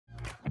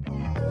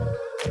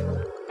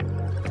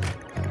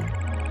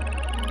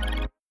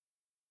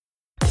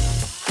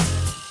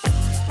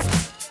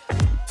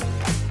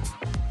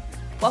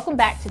Welcome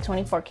back to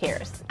 24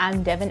 Cares.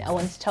 I'm Devin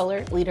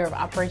Owens-Toller, leader of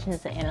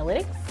operations and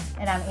analytics.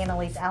 And I'm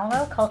Annalise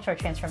Alamo, culture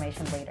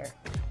transformation leader.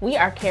 We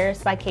are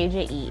Cares by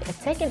KJE, a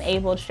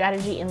tech-enabled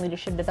strategy and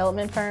leadership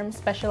development firm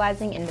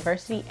specializing in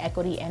diversity,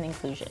 equity, and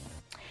inclusion.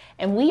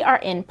 And we are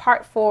in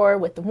part 4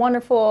 with the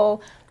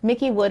wonderful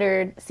Mickey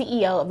Woodard,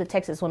 CEO of the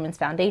Texas Women's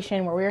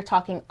Foundation, where we're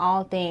talking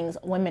all things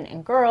women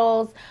and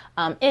girls,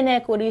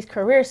 inequities,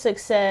 career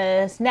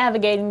success,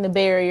 navigating the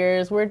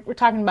barriers. We're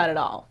talking about it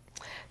all.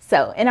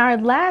 So in our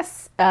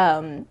last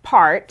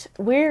part,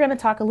 we're going to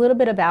talk a little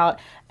bit about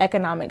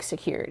economic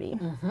security.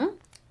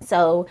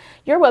 So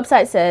your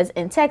website says,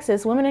 in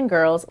Texas, women and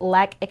girls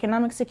lack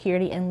economic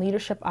security and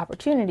leadership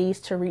opportunities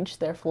to reach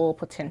their full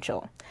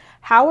potential.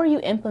 How are you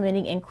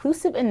implementing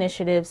inclusive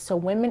initiatives so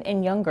women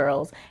and young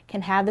girls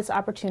can have this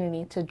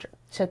opportunity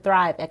to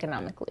thrive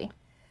economically?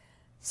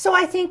 So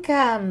I think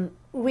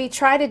we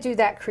try to do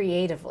that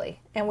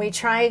creatively, and we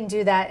try and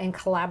do that in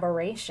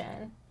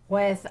collaboration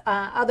with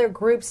other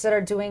groups that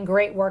are doing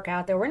great work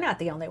out there. We're not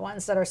the only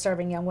ones that are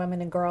serving young women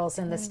and girls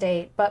in the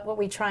state, but what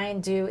we try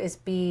and do is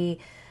be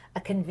a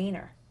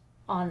convener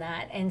on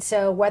that. And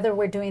so whether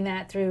we're doing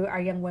that through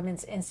our Young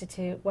Women's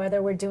Institute,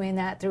 whether we're doing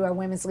that through our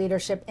Women's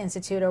Leadership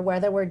Institute, or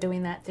whether we're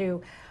doing that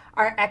through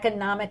our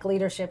Economic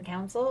Leadership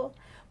Council,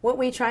 what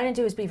we try to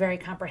do is be very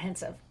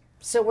comprehensive.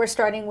 So we're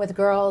starting with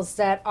girls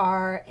that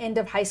are end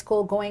of high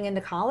school going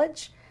into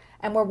college,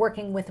 and we're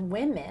working with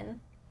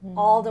women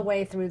all the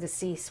way through the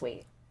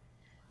C-suite.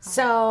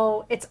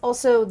 So it's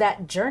also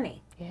that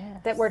journey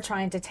that we're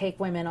trying to take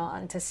women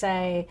on, to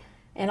say,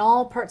 in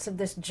all parts of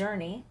this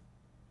journey,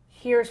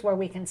 here's where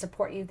we can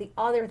support you. The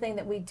other thing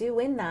that we do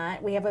in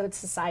that, we have a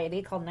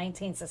society called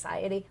 19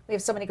 Society. We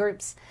have so many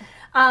groups.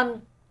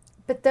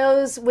 But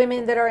those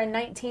women that are in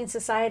 19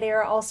 Society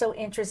are also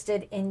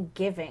interested in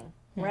giving,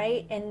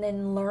 right? And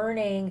then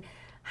learning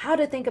how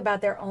to think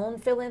about their own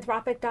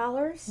philanthropic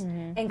dollars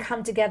and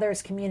come together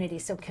as community.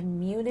 So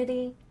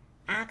community,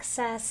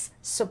 access,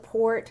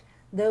 support,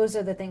 those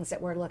are the things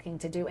that we're looking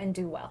to do and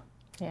do well.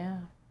 Yeah.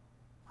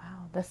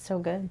 Wow, that's so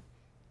good.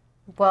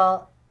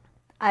 Well,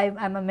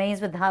 I'm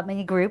amazed with how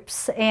many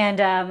groups and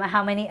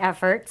how many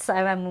efforts.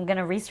 I'm going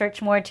to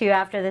research more too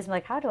after this. I'm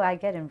like, how do I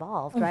get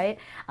involved, right?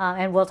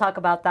 And we'll talk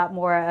about that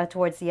more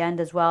towards the end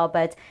as well.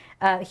 But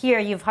here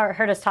you've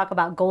heard us talk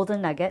about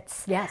golden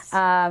nuggets. Yes.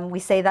 We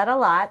say that a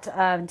lot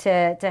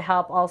to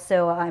help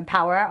also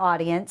empower our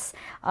audience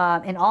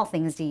in all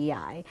things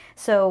DEI.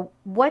 So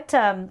what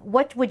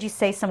would you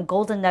say some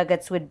golden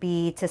nuggets would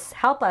be to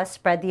help us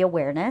spread the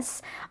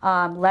awareness,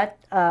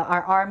 let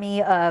our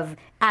army of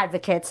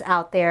advocates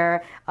out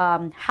there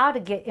how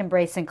to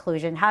embrace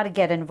inclusion, how to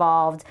get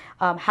involved,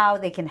 how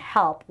they can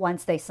help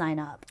once they sign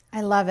up?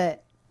 I love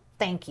it.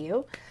 Thank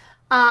you.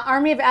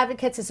 Army of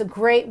Advocates is a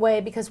great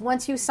way, because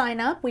once you sign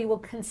up, we will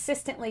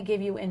consistently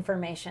give you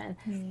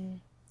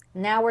information.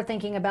 Now we're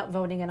thinking about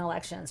voting in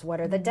elections.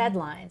 What are the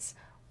deadlines?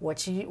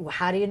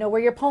 How do you know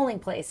where your polling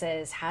place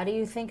is? How do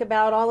you think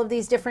about all of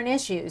these different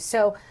issues?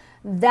 So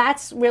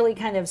that's really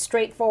kind of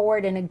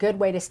straightforward and a good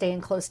way to stay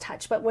in close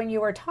touch. But when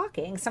you were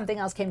talking, something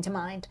else came to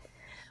mind.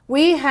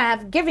 We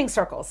have giving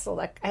circles. So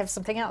I have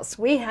something else.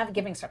 We have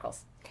giving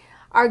circles.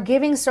 Our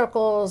giving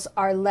circles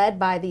are led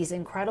by these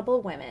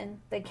incredible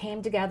women that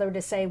came together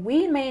to say,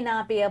 we may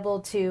not be able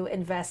to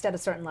invest at a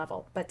certain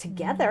level, but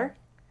together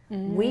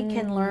we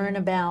can learn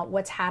about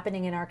what's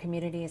happening in our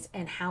communities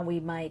and how we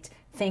might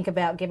think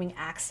about giving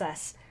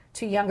access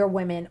to younger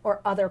women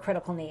or other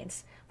critical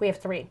needs. We have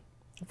 3.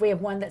 We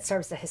have one that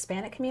serves the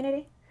Hispanic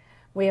community,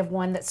 we have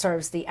one that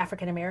serves the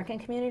African American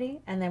community,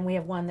 and then we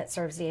have one that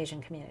serves the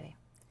Asian community.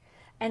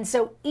 And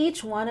so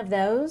each one of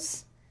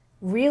those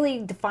really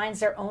defines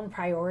their own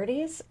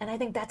priorities. And I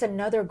think that's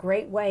another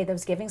great way,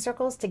 those giving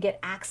circles, to get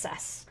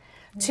access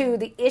to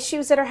the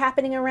issues that are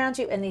happening around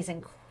you and these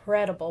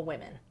incredible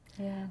women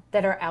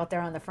that are out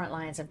there on the front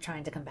lines of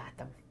trying to combat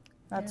them.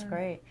 That's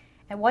great.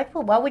 And what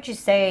would you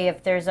say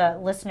if there's a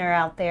listener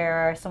out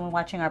there or someone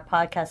watching our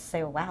podcast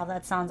say, wow,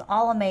 that sounds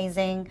all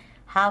amazing.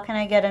 How can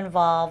I get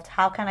involved?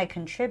 How can I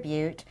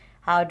contribute?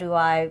 How do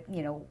I,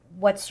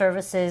 what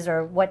services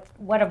or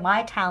what of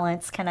my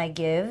talents can I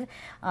give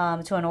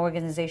to an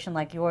organization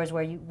like yours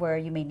where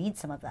you may need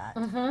some of that?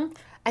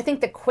 I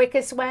think the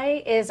quickest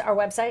way is our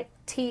website,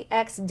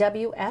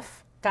 txwf.org.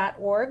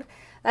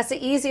 That's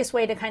the easiest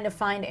way to kind of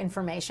find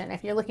information.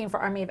 If you're looking for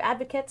Army of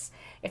Advocates,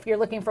 if you're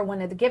looking for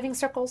one of the giving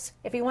circles,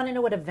 if you want to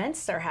know what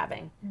events they're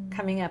having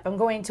coming up. I'm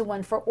going to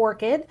one for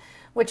ORCID,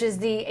 which is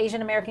the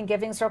Asian American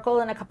Giving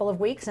Circle, in a couple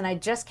of weeks. And I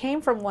just came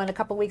from one a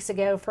couple weeks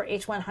ago for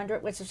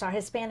H100, which is our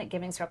Hispanic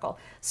Giving Circle.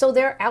 So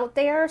they're out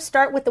there.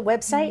 Start with the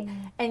website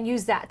and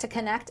use that to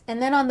connect.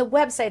 And then on the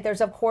website, there's,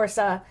 of course,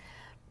 a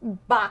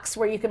box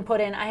where you can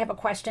put in, I have a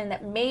question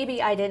that maybe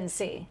I didn't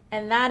see.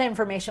 And that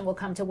information will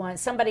come to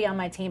somebody on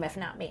my team, if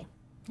not me.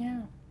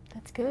 Yeah,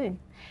 that's good.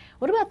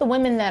 What about the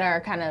women that are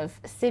kind of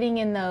sitting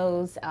in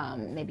those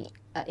maybe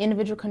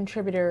individual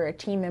contributor or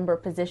team member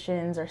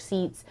positions or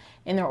seats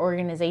in their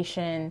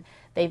organization?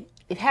 They've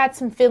had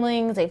some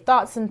feelings, they've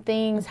thought some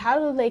things. How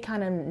do they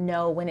kind of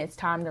know when it's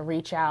time to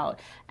reach out,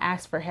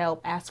 ask for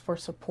help, ask for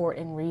support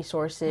and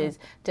resources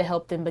to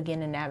help them begin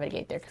to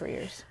navigate their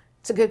careers?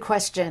 It's a good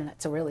question.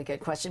 It's a really good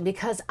question,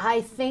 because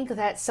I think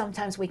that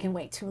sometimes we can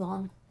wait too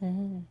long.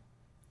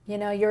 You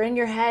know, you're in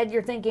your head,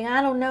 you're thinking,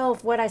 I don't know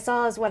if what I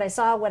saw is what I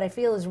saw, what I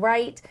feel is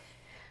right.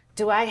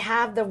 Do I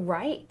have the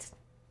right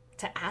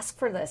to ask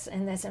for this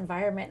in this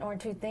environment, or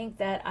to think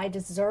that I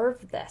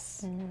deserve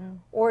this,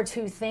 or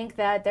to think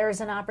that there's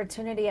an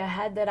opportunity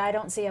ahead that I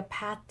don't see a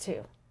path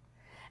to?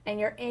 And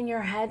you're in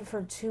your head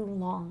for too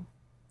long.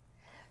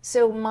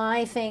 So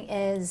my thing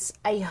is,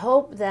 I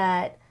hope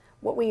that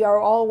what we are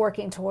all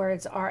working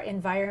towards are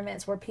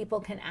environments where people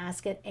can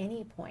ask at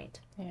any point,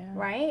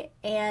 right?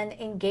 And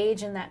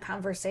engage in that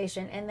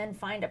conversation, and then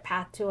find a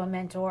path to a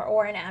mentor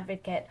or an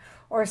advocate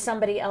or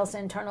somebody else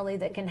internally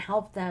that can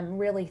help them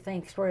really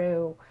think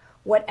through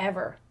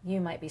whatever you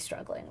might be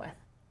struggling with.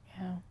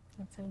 Yeah,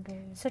 that's so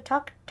good. So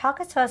talk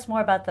to us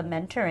more about the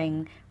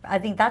mentoring. I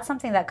think that's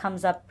something that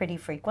comes up pretty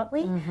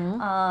frequently. You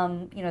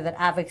know, that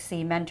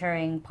advocacy,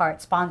 mentoring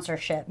part,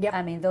 sponsorship. Yep.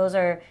 I mean, those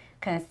are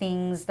kind of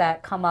things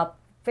that come up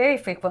very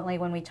frequently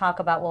when we talk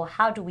about, well,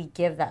 how do we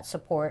give that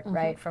support,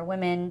 right, for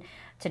women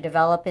to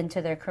develop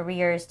into their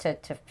careers, to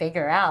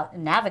figure out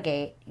and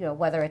navigate, you know,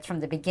 whether it's from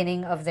the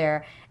beginning of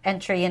their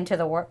entry into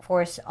the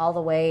workforce all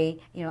the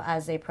way, you know,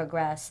 as they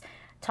progress.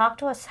 Talk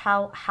to us,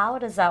 how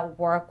does that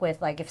work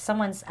with, like, if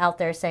someone's out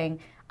there saying,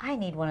 I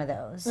need one of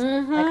those,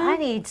 like, I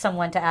need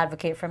someone to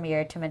advocate for me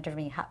or to mentor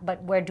me,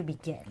 but where do we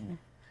begin?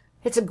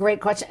 It's a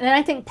great question. And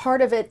I think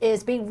part of it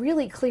is being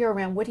really clear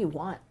around, what do you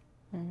want?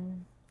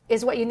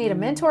 Is what you need a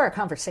mentor or a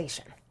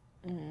conversation?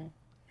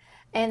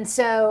 And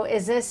so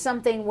is this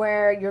something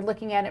where you're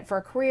looking at it for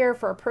a career,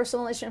 for a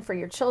personal issue, for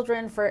your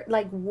children, for,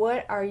 like,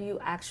 what are you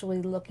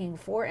actually looking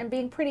for? And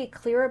being pretty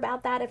clear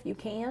about that if you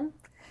can.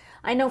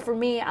 I know for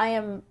me, I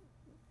am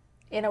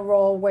in a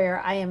role where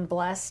I am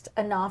blessed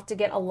enough to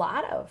get a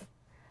lot of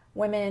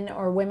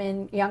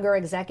women, younger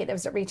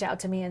executives that reach out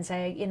to me and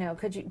say, you know,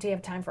 do you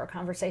have time for a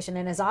conversation?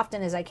 And as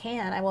often as I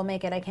can, I will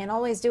make it. I can't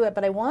always do it,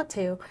 but I want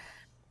to.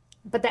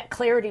 But that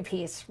clarity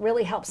piece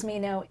really helps me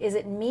know, is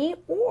it me,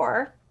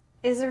 or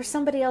is there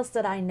somebody else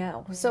that I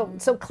know? So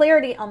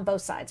clarity on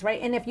both sides,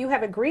 right? And if you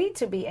have agreed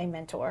to be a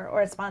mentor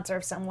or a sponsor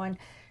of someone,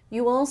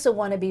 you also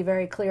want to be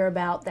very clear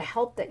about the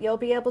help that you'll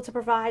be able to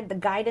provide, the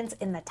guidance,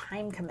 and the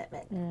time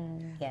commitment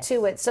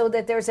to it, so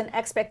that there's an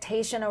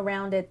expectation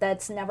around it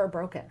that's never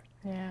broken.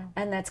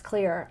 And that's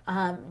clear.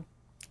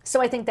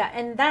 So I think that,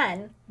 and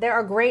then there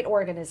are great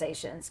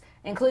organizations,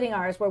 including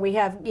ours, where we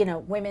have, you know,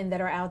 women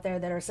that are out there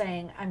that are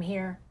saying, I'm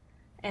here,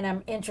 and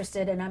I'm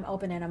interested, and I'm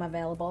open, and I'm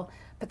available.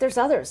 But there's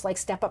others, like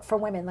Step Up for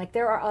Women. Like,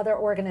 there are other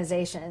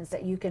organizations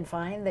that you can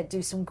find that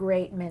do some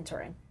great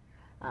mentoring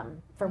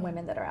for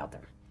women that are out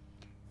there.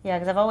 Yeah,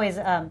 because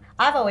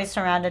I've always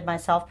surrounded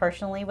myself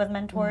personally with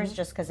mentors,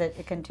 just because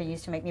it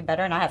continues to make me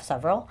better, and I have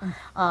several.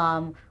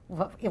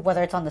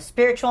 Whether it's on the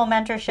spiritual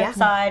mentorship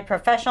side,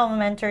 professional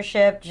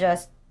mentorship,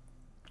 just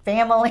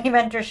family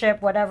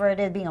mentorship, whatever it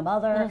is, being a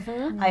mother.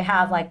 I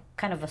have, like,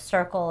 kind of a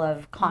circle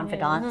of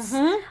confidants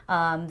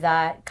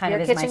that kind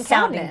of is my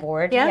sounding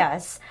board.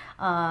 Yes,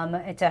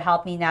 to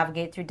help me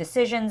navigate through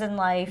decisions in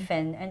life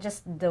and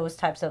just those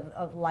types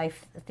of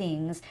life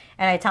things.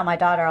 And I tell my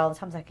daughter all the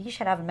time, like, you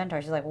should have a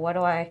mentor. She's like, what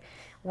do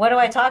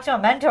I talk to a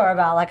mentor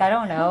about? Like, I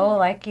don't know.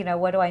 Like, you know,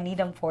 what do I need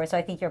them for? So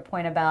I think your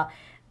point about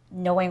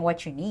knowing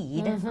what you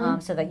need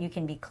so that you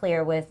can be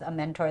clear with a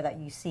mentor that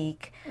you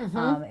seek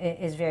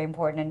is very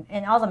important.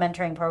 And all the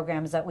mentoring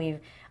programs that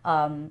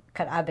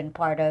I've been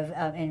part of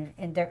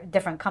in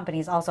different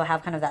companies also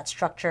have kind of that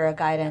structure, a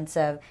guidance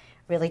of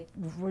really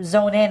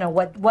zone in on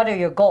what are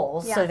your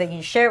goals, so that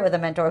you share it with a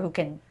mentor who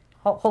can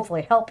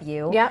hopefully help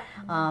you.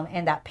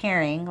 And that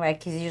pairing, right?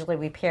 Because usually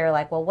we pair,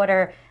 like, well, what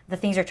are the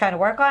things you're trying to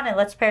work on, and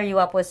let's pair you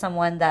up with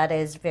someone that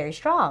is very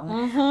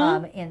strong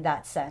in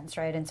that sense,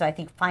 right? And so I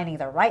think finding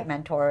the right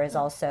mentor is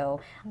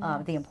also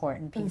the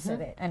important piece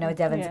of it. I know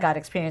Devin's got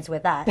experience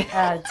with that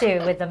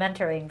too, with the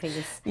mentoring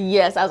piece.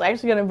 Yes, I was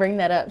actually going to bring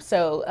that up.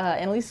 So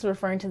Annalise is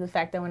referring to the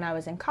fact that when I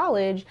was in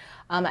college,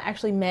 I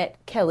actually met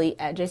Kelly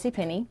at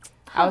JCPenney.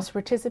 I was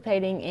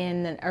participating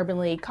in an Urban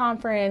League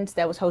conference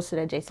that was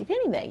hosted at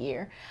JCPenney that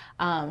year.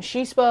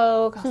 She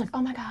spoke. I was like,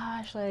 oh my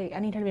gosh, like, I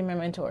need her to be my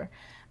mentor.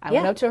 I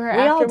went up to her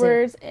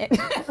afterwards.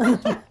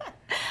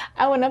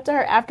 I went up to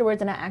her afterwards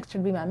and I asked her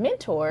to be my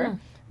mentor.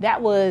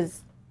 That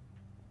was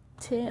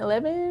 10,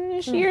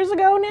 11-ish years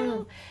ago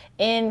now.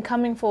 And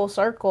coming full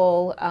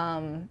circle,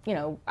 you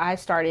know, I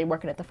started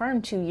working at the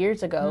firm 2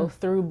 years ago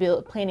through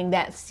planting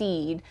that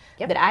seed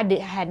that I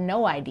had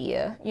no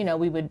idea, you know,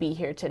 we would be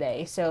here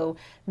today. So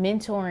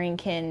mentoring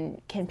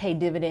can pay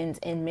dividends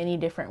in many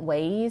different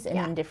ways and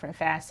in different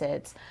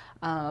facets.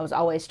 I was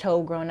always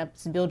told growing up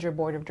to build your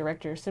board of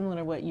directors, similar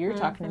to what you're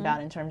talking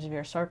about in terms of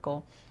your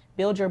circle.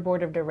 Build your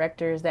board of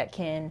directors that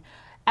can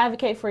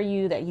advocate for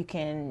you, that you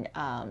can,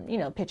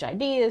 pitch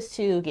ideas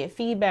to, get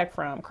feedback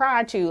from,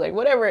 cry to, like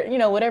whatever,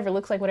 whatever it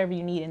looks like, whatever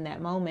you need in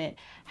that moment,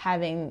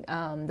 having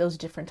those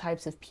different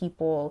types of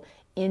people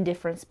in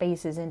different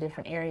spaces, in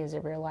different areas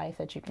of your life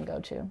that you can go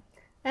to.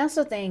 I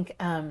also think,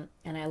 and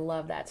I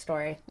love that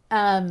story,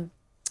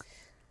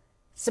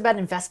 it's about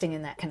investing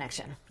in that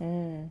connection.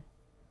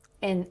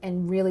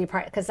 And really,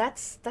 because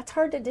that's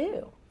hard to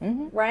do,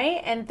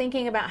 right? And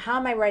thinking about, how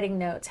am I writing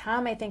notes? How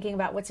am I thinking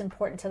about what's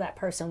important to that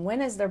person?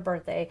 When is their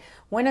birthday?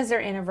 When is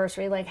their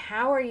anniversary? Like,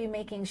 how are you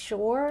making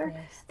sure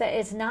that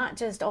it's not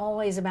just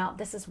always about,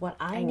 this is what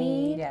I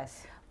need,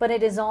 Yes. but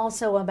it is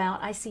also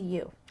about, I see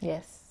you.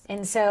 Yes.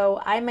 And so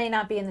I may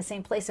not be in the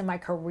same place in my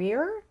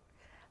career,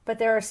 but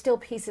there are still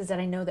pieces that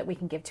I know that we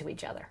can give to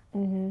each other.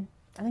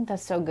 I think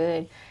that's so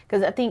good,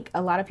 because I think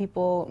a lot of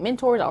people,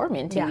 mentors or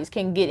mentees,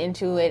 can get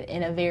into it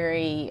in a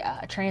very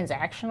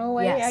transactional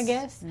way, I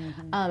guess.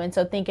 And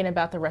so thinking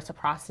about the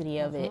reciprocity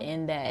of it,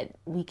 and that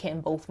we can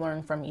both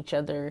learn from each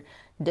other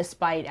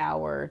despite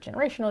our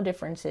generational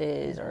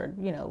differences or,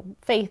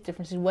 faith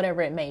differences,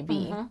 whatever it may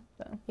be.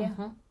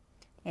 So,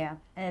 Yeah,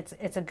 and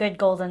it's a good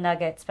golden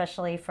nugget,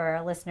 especially for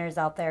our listeners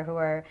out there who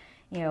are,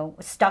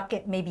 stuck.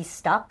 It may be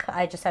stuck.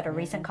 I just had a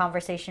recent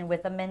conversation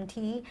with a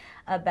mentee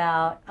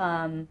about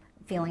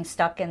feeling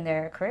stuck in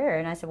their career,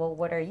 and I said, well,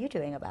 what are you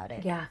doing about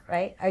it? Yeah.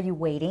 Right? Are you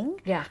waiting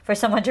Yeah. for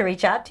someone to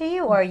reach out to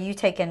you, or are you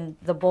taking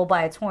the bull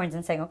by its horns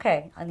and saying,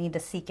 okay, I need to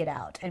seek it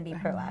out and be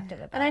proactive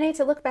about And I need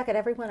to look back at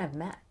everyone I've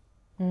met.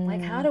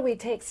 Like, how do we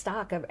take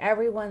stock of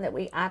everyone that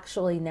we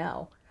actually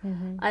know?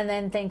 And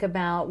then think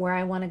about where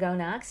I want to go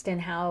next, and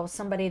how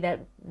somebody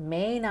that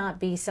may not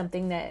be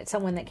someone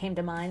that came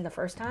to mind the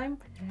first time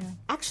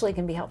actually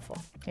can be helpful.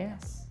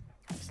 Yes.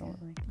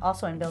 Absolutely.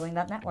 Also in building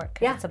that network.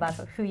 Yeah. It's about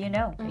who you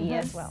know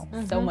Yes. as well.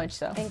 So much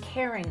so. And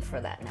caring for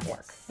that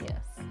network.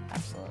 Yes,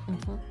 absolutely.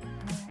 All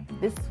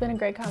right. This has been a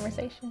great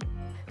conversation.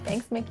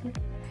 Thanks, Mickey.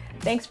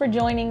 Thanks for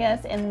joining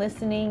us and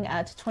listening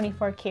to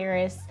 24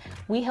 Caris.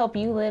 We help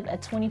you live a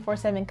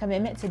 24/7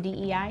 commitment to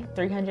DEI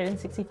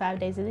 365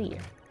 days of the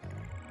year.